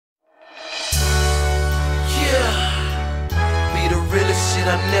shit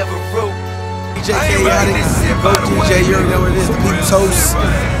I never wrote. DJ Kayotik, go DJ, you already know what it is, the People's Host.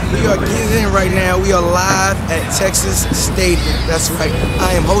 We are getting in right now. We are live at Texas Stadium. That's right.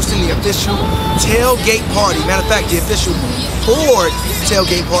 I am hosting the official tailgate party. Matter of fact, the official Ford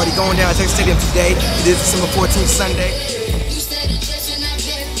tailgate party going down at Texas Stadium today. It is December 14th, Sunday.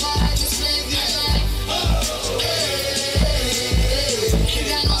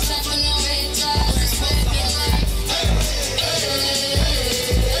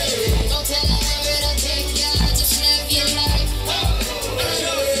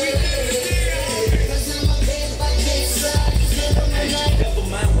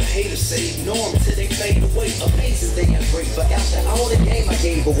 Ignore them till they fade away. Amazing they are great, but after all the game I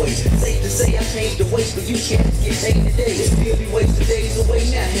gave away. Safe to say I paved the way, but you can't get paid today. Still be wasting days away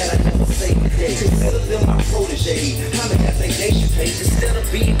now had I never saved the day. Consider them my protege. How many application pages? Instead of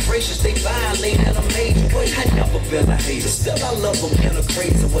being gracious, they violate in a major way. I never been a hater, still I love them in a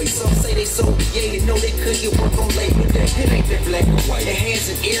crazy way. Some say they so creative, know they could get work on Labor Day. It ain't that black and white. Their hands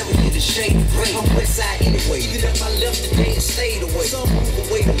in area, the shade of gray. I'm west side anyway. Get up, I left today and stayed away. Some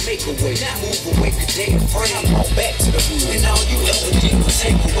move away to make a way. Now move away today and pray. I'm on back to the hood. And all you ever did was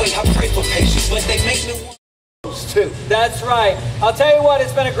take away. I pray for patience, but they make me want too. That's right. I'll tell you what,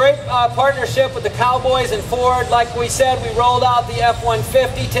 it's been a great partnership with the Cowboys and Ford. Like we said, we rolled out the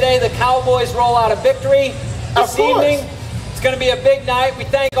F-150. Today, the Cowboys roll out a victory. This evening, it's going to be a big night. We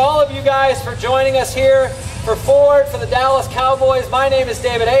thank all of you guys for joining us here for Ford, for the Dallas Cowboys. My name is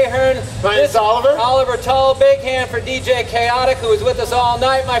David Ahern. My name is Oliver. Oliver Tull. Big hand for DJ Kayotik, who was with us all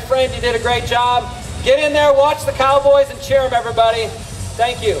night. My friend, you did a great job. Get in there, watch the Cowboys, and cheer them, everybody.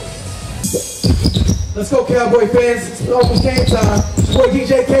 Thank you. Let's go, Cowboy fans. It's almost game time. It's boy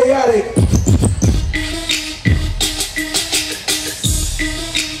DJ Kayotik.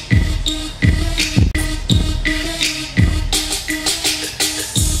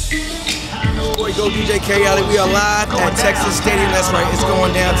 Go DJ Kayotik. We are live at Texas Stadium. That's right, it's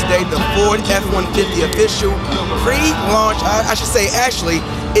going down today. The Ford F-150 official pre-launch. I should say, actually,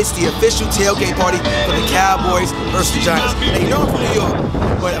 it's the official tailgate party for the Cowboys versus the Giants. Now, you know I'm from New York,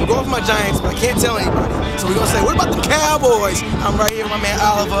 but I'm going for my Giants, but I can't tell anybody. So we're gonna say, what about the Cowboys? I'm right here with my man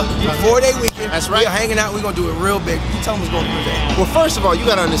Oliver. 4-day weekend. That's right. We're hanging out. We're gonna do it real big. Tell them what's going on today. Well, first of all, you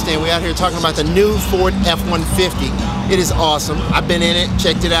gotta understand, we're out here talking about the new Ford F-150. It is awesome. I've been in it,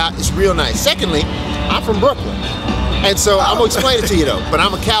 checked it out. It's real nice. Secondly, I'm from Brooklyn. And so I'm gonna explain it to you though, but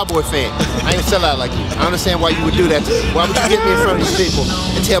I'm a Cowboy fan. I ain't sell out like you. I understand why you would do that to me. Why would you get me in front of these people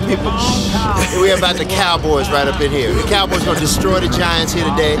and tell people we're about the Cowboys right up in here? The Cowboys gonna destroy the Giants here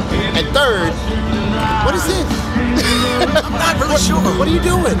today. And third, what is this? I'm not really sure. What are you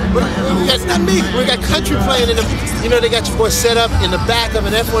doing? That's not me. We got country playing in the, you know, they got your boy set up in the back of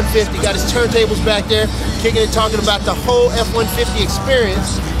an F-150, got his turntables back there, kicking and talking about the whole F-150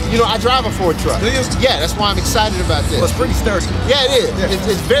 experience. You know, I drive a Ford truck. Do you? Yeah, that's why I'm excited about this. Well, it's pretty sturdy. Yeah, it is. Yeah.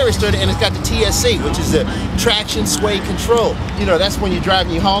 It's very sturdy, and it's got the TSC, which is the traction sway control. You know, that's when you're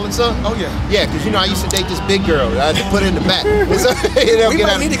driving, you hauling something. Oh, yeah. Yeah, because, you know, I used to date this big girl that I had to put in the back. So, we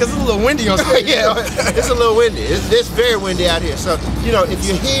might need it because it's a little windy on stage. Yeah, it's a little windy. It's very windy out here. So, you know, if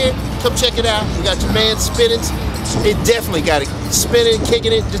you're here, come check it out. We got your man spinning. It definitely got it. Spinning,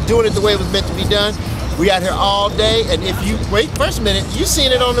 kicking it, just doing it the way it was meant to be done. We out here all day, and if you, wait, first a minute, you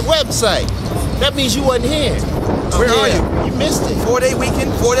seen it on the website. That means you wasn't here. Where are you? You missed it. 4-day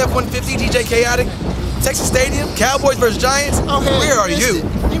weekend, Ford F-150, DJ Kayotik, Texas Stadium, Cowboys versus Giants. Oh, hey, where are you?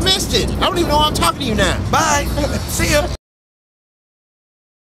 You missed it. I don't even know why I'm talking to you now. Bye. See ya.